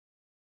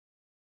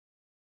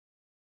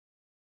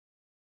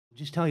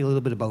Just tell you a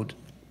little bit about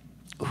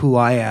who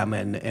I am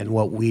and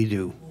what we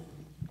do.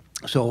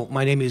 So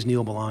my name is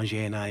Neil Belanger,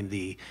 and I'm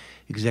the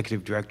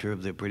Executive Director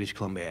of the British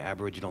Columbia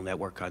Aboriginal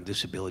Network on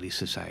Disability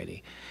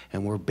Society.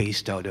 And we're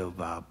based out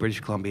of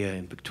British Columbia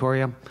and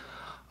Victoria.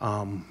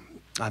 I'm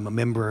a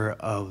member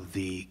of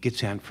the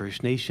Gitxsan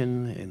First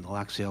Nation in the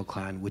Lac-Seul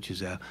Clan, which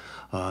is a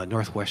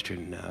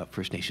northwestern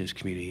First Nations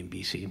community in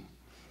BC.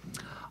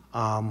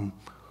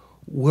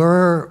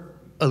 We're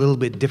a little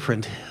bit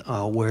different,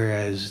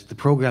 whereas the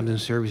programs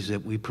and services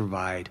that we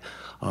provide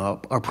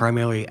are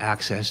primarily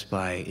accessed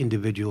by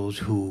individuals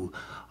who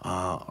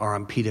are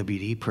on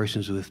PWD,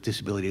 persons with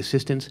disability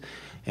assistance,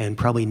 and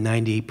probably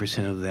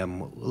 98% of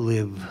them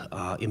live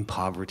in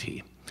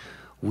poverty.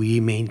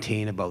 We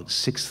maintain about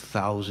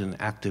 6,000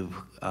 active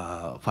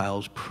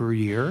files per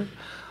year.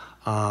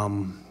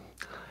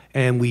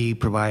 And we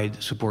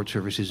provide support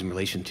services in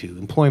relation to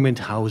employment,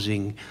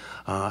 housing,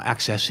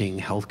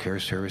 accessing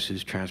healthcare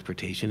services,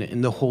 transportation,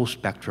 and the whole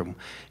spectrum.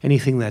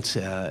 Anything that's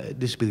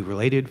disability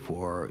related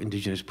for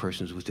Indigenous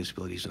persons with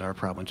disabilities in our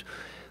province,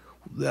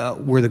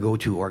 we're the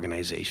go-to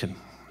organization.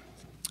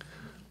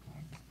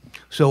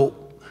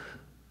 So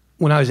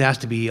when I was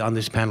asked to be on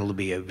this panel to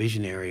be a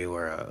visionary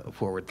or a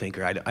forward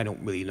thinker, I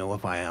don't really know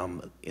if I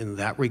am in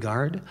that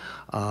regard.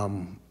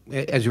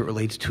 As it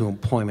relates to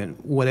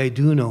employment, what I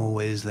do know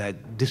is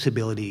that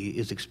disability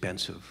is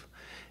expensive.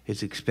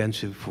 It's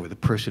expensive for the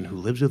person who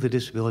lives with a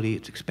disability,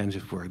 it's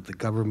expensive for the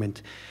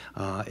government,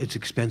 it's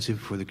expensive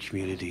for the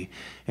community.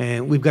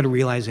 And we've got to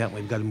realize that,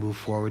 we've got to move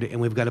forward, and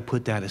we've got to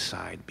put that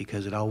aside,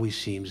 because it always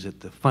seems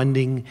that the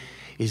funding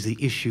is the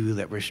issue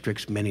that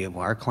restricts many of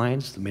our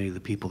clients, many of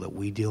the people that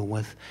we deal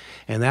with,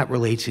 and that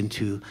relates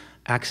into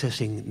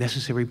accessing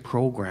necessary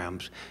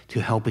programs to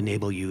help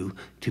enable you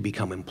to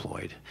become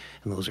employed.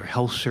 And those are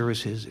health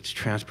services, it's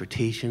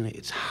transportation,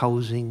 it's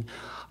housing.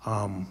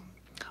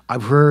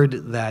 I've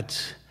heard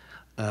that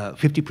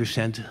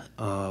 50%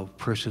 of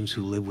persons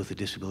who live with a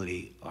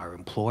disability are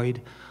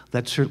employed.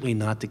 That's certainly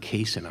not the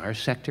case in our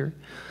sector.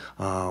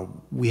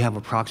 We have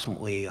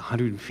approximately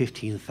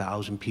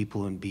 115,000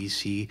 people in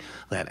BC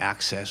that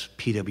access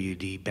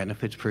PWD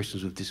benefits,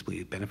 persons with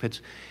disability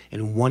benefits,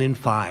 and 1 in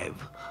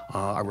 5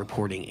 are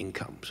reporting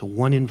income. So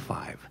 1 in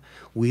 5.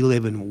 We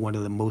live in one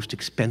of the most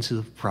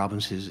expensive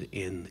provinces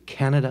in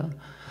Canada.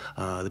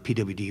 The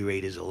PWD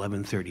rate is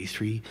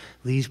 11.33.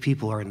 These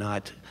people are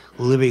not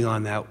living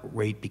on that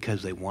rate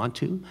because they want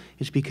to.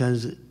 It's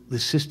because the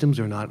systems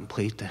are not in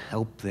place to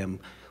help them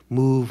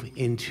move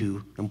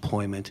into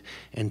employment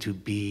and to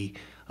be,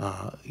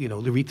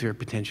 to reach their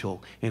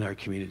potential in our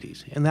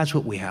communities. And that's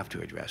what we have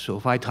to address. So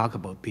if I talk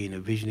about being a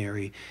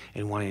visionary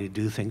and wanting to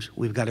do things,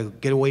 we've got to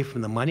get away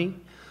from the money.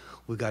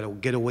 We've got to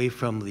get away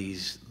from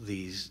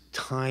these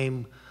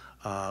time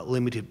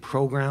limited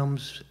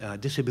programs.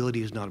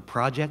 Disability is not a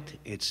project.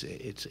 It's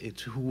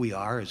who we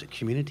are as a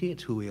community.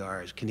 It's who we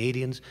are as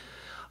Canadians.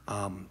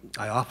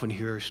 I often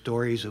hear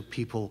stories of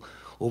people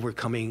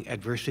overcoming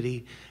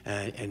adversity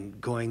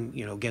and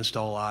going, against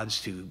all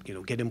odds to,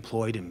 get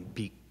employed and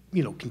be,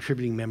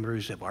 contributing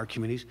members of our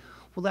communities.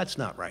 Well, that's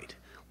not right.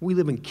 We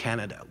live in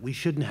Canada. We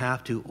shouldn't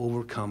have to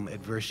overcome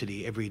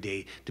adversity every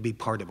day to be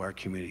part of our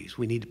communities.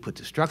 We need to put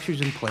the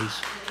structures in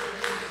place.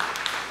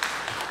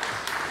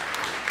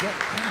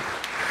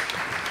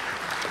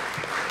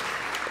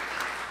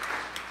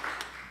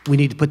 We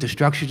need to put the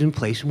structures in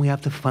place, and we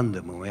have to fund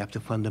them, and we have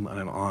to fund them on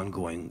an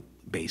ongoing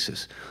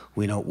basis.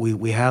 We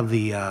have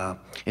the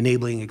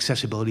Enabling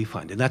Accessibility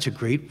Fund, and that's a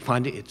great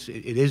fund. It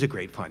is a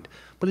great fund,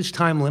 but it's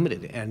time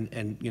limited,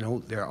 and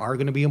there are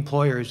going to be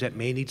employers that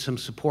may need some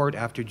support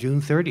after June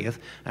 30th,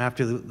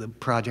 after the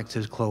project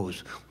has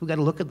closed. We've got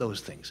to look at those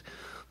things.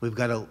 We've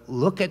got to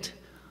look at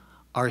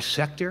our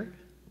sector.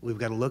 We've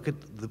got to look at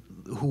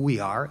who we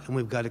are, and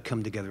we've got to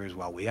come together as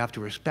well. We have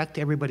to respect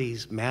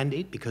everybody's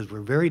mandate because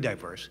we're very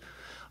diverse.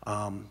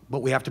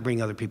 But we have to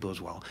bring other people as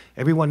well.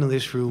 Everyone in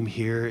this room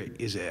here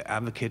is an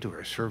advocate or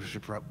a service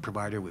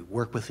provider. We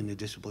work within the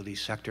disability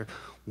sector.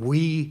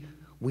 We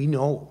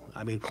know,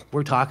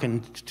 we're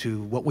talking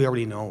to what we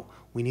already know.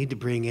 We need to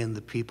bring in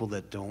the people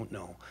that don't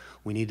know.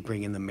 We need to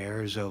bring in the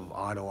mayors of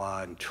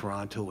Ottawa and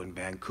Toronto and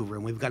Vancouver,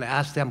 and we've got to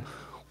ask them,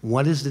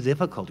 what is the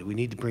difficulty? We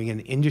need to bring in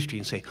industry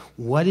and say,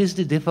 what is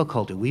the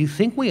difficulty? We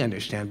think we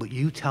understand, but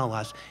you tell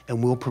us,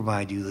 and we'll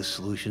provide you the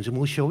solutions, and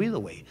we'll show you the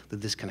way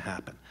that this can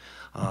happen.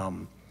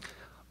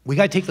 We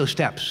got to take those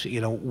steps.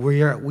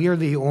 We are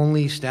the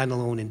only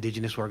standalone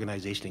Indigenous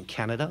organization in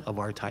Canada of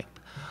our type.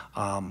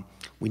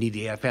 We need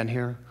the AFN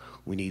here.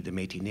 We need the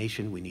Métis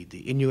Nation. We need the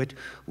Inuit.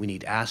 We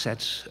need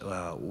Assets,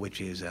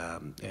 which is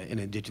an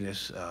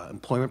Indigenous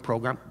employment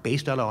program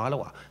based out of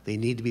Ottawa. They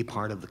need to be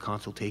part of the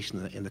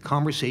consultation and the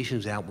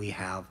conversations that we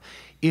have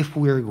if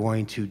we're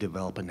going to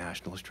develop a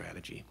national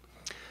strategy.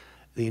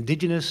 The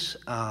Indigenous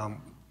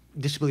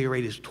disability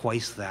rate is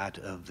twice that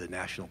of the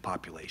national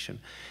population.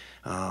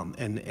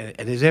 And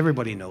as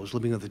everybody knows,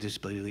 living with a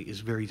disability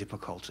is very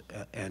difficult.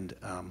 And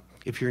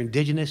if you're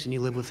Indigenous and you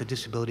live with a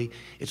disability,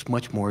 it's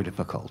much more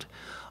difficult.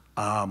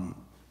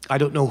 I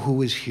don't know who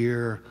was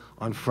here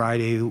on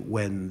Friday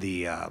when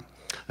the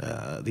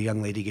the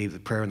young lady gave the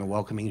prayer and the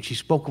welcoming, and she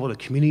spoke about a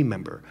community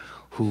member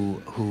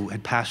who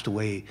had passed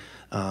away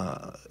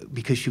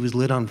because she was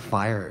lit on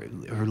fire.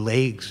 Her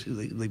legs,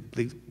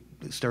 they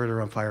started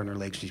her on fire in her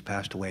legs, and she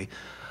passed away.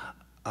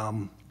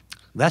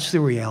 That's the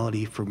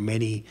reality for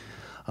many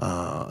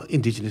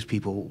Indigenous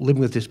people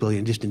living with disability,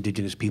 and just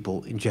Indigenous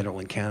people in general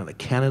in Canada.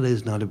 Canada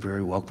is not a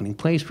very welcoming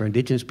place for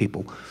Indigenous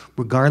people.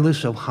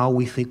 Regardless of how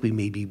we think we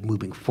may be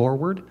moving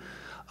forward,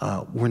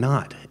 we're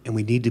not, and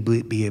we need to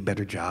be a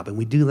better job. And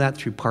we do that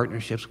through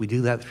partnerships. We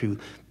do that through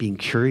being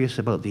curious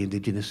about the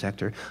Indigenous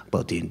sector,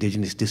 about the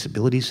Indigenous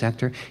disability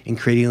sector, and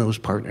creating those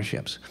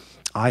partnerships.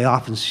 I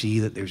often see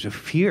that there's a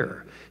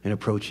fear in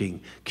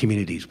approaching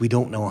communities. We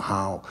don't know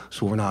how,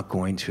 so we're not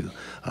going to.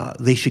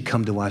 They should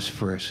come to us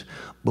first.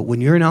 But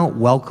when you're not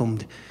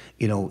welcomed,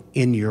 you know,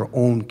 in your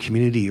own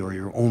community or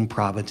your own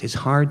province, it's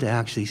hard to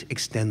actually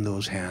extend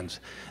those hands.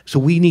 So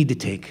we need to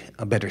take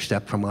a better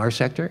step from our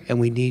sector, and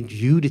we need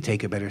you to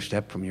take a better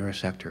step from your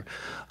sector.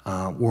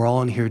 We're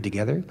all in here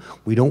together.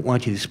 We don't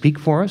want you to speak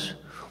for us.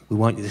 We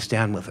want you to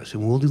stand with us,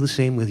 and we'll do the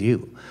same with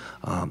you.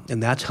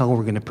 And that's how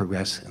we're going to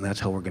progress, and that's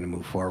how we're going to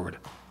move forward.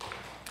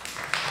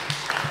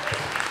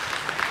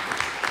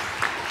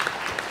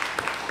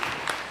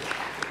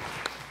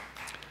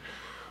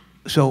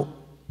 So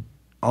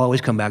I'll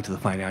always come back to the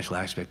financial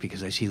aspect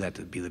because I see that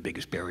to be the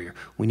biggest barrier.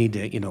 We need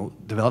to, you know,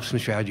 develop some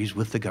strategies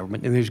with the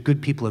government, and there's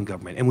good people in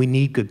government, and we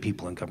need good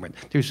people in government.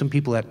 There's some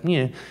people that,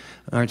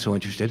 aren't so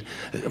interested,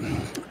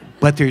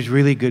 but there's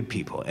really good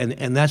people,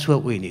 and that's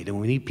what we need. And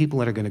we need people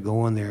that are going to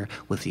go in there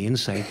with the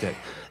insight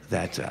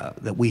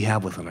that we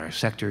have within our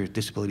sector,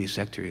 disability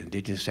sector,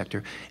 Indigenous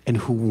sector, and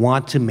who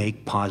want to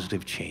make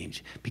positive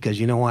change. Because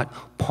you know what?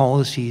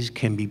 Policies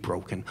can be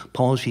broken.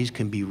 Policies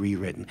can be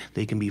rewritten.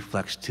 They can be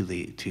flexed to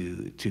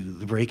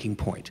the breaking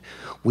point.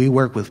 We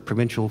work with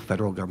provincial,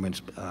 federal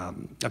governments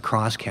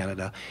across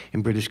Canada,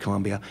 in British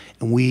Columbia,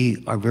 and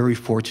we are very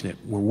fortunate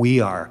where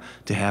we are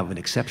to have an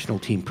exceptional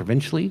team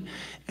provincially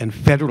and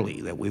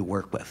federally that we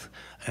work with.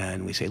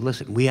 And we say,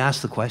 listen, we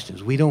ask the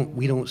questions. We don't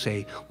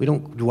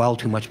dwell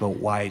too much about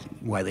why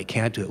they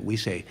can't do it. We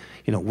say,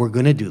 you know, we're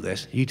going to do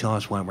this. You tell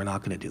us why we're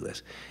not going to do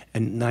this.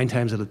 And 9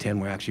 times out of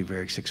 10, we're actually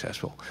very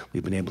successful.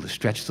 We've been able to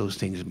stretch those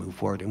things and move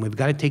forward. And we've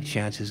got to take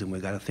chances, and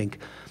we've got to think,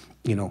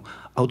 you know,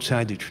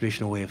 outside the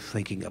traditional way of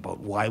thinking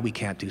about why we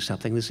can't do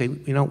something. They say,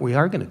 you know, we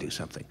are going to do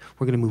something.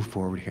 We're going to move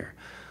forward here.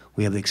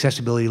 We have the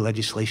accessibility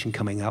legislation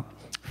coming up,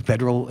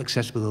 federal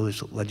accessibility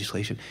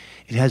legislation.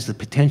 It has the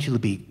potential to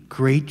be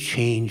great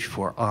change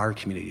for our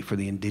community, for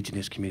the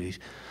Indigenous communities.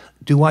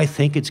 Do I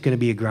think it's going to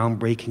be a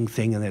groundbreaking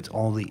thing and that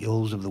all the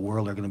ills of the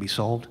world are going to be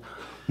solved?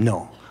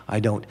 No,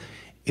 I don't.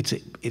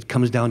 It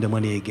comes down to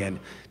money again.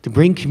 To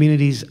bring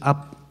communities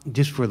up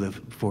just for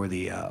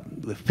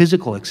the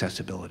physical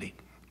accessibility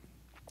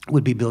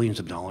would be billions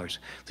of dollars.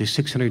 There's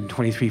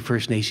 623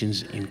 First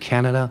Nations in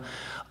Canada,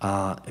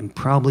 and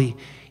probably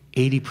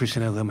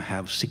 80% of them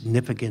have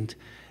significant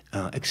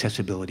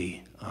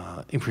accessibility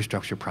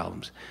infrastructure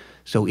problems.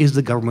 So is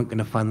the government going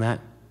to fund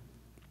that?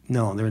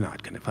 No, they're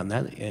not going to fund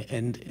that.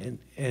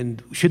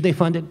 And should they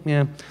fund it?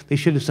 Yeah, they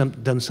should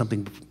have done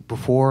something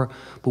before,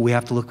 but we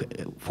have to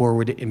look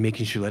forward in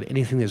making sure that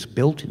anything that's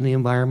built in the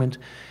environment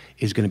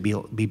is going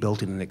to be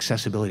built in an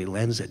accessibility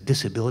lens, a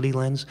disability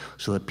lens,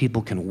 so that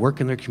people can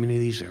work in their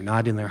communities, they're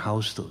not in their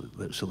house,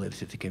 so that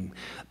they can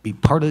be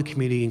part of the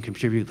community and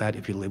contribute that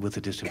if you live with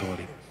a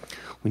disability.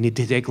 We need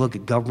to take a look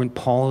at government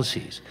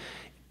policies.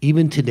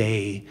 Even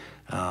today,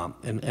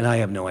 and I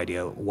have no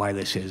idea why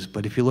this is,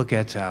 but if you look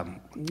at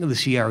the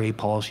CRA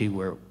policy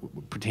where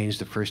it pertains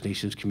to First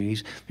Nations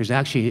communities, there's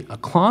actually a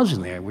clause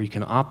in there where you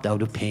can opt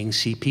out of paying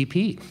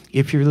CPP.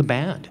 If you're the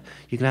band,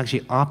 you can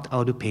actually opt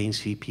out of paying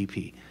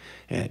CPP.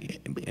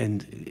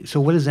 And so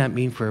what does that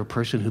mean for a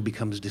person who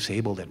becomes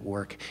disabled at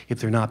work if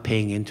they're not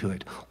paying into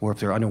it, or if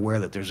they're unaware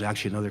that there's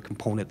actually another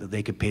component that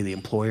they could pay the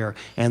employer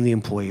and the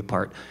employee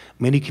part?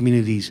 Many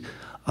communities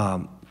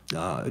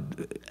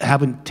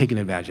haven't taken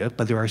advantage of it,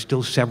 but there are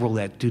still several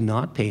that do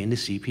not pay into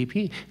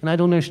CPP. And I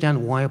don't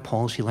understand why a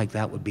policy like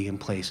that would be in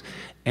place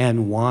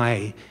and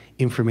why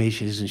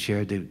information isn't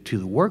shared to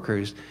the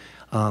workers,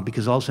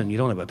 because all of a sudden you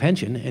don't have a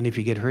pension, and if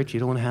you get hurt, you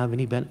don't have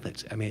any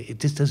benefits. I mean, it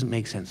just doesn't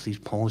make sense, these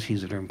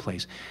policies that are in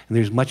place. And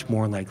there's much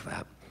more like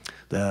that.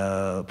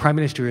 The Prime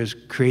Minister has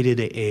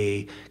created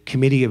a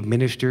committee of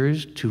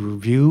ministers to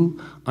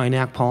review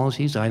INAC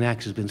policies.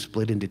 INAC has been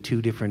split into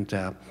 2 different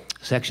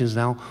sections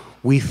now.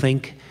 We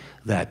think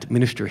that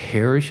Minister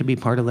Harris should be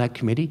part of that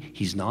committee.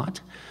 He's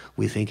not.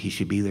 We think he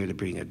should be there to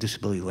bring a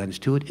disability lens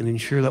to it and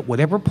ensure that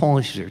whatever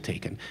policies are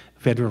taken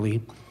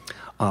federally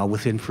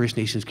within First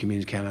Nations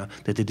communities in Canada,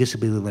 that the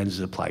disability lens is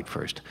applied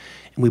first.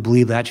 And we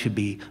believe that should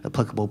be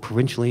applicable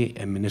provincially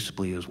and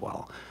municipally as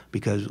well,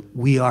 because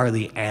we are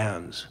the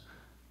ands.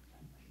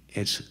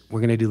 We're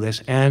going to do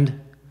this,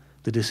 and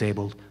the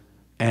disabled,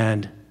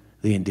 and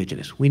the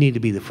Indigenous. We need to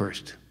be the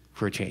first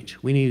for a change.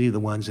 We need to be the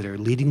ones that are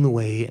leading the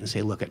way and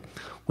say, look,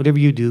 whatever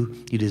you do,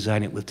 you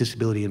design it with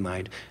disability in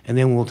mind, and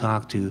then we'll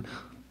talk to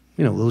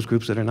those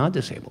groups that are not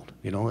disabled,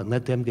 and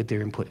let them get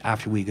their input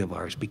after we give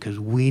ours, because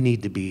we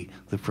need to be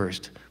the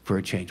first for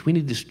a change. We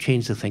need to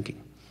change the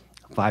thinking.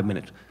 5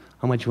 minutes.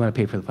 How much you want to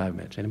pay for the 5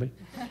 minutes? Anybody?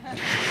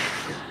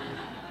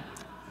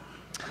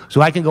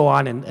 So I can go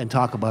on and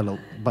talk about a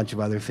bunch of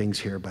other things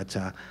here, but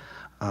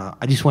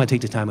I just want to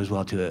take the time as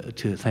well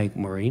to thank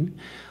Maureen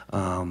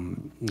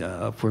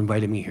for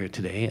inviting me here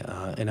today,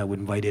 and I would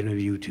invite any of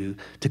you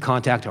to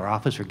contact our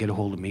office or get a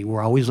hold of me.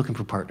 We're always looking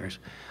for partners.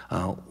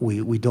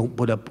 We don't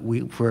put up,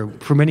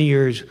 for many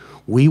years,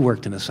 we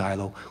worked in a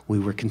silo. We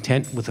were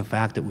content with the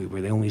fact that we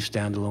were the only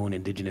standalone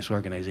Indigenous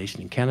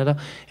organization in Canada,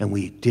 and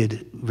we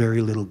did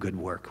very little good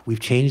work. We've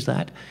changed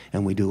that,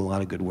 and we do a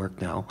lot of good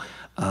work now.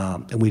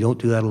 And we don't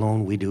do that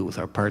alone. We do it with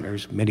our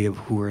partners, many of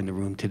who are in the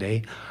room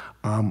today.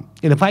 And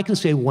if I can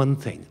say one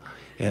thing,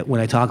 when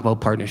I talk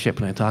about partnership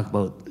and I talk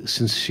about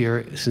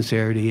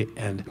sincerity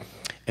and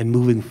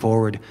moving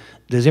forward,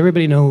 does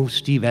everybody know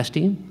Steve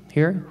Esty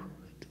here?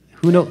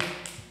 Who knows?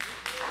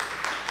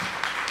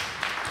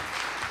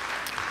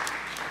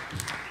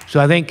 So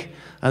I think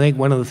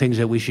one of the things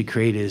that we should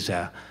create is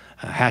a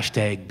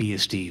hashtag Be a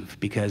Steve,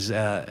 because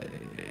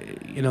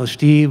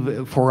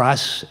Steve, for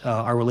us,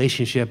 our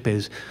relationship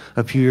is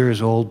a few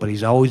years old, but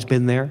he's always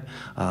been there.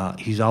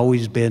 He's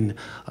always been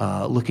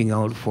looking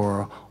out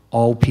for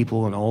all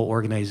people and all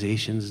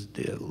organizations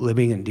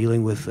living and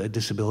dealing with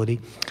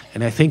disability.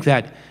 And I think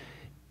that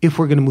if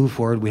we're going to move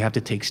forward, we have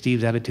to take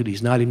Steve's attitude.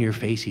 He's not in your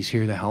face. He's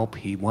here to help.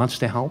 He wants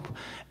to help.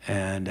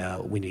 And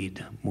we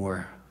need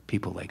more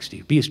people like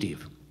Steve. Be a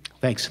Steve.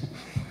 Thanks.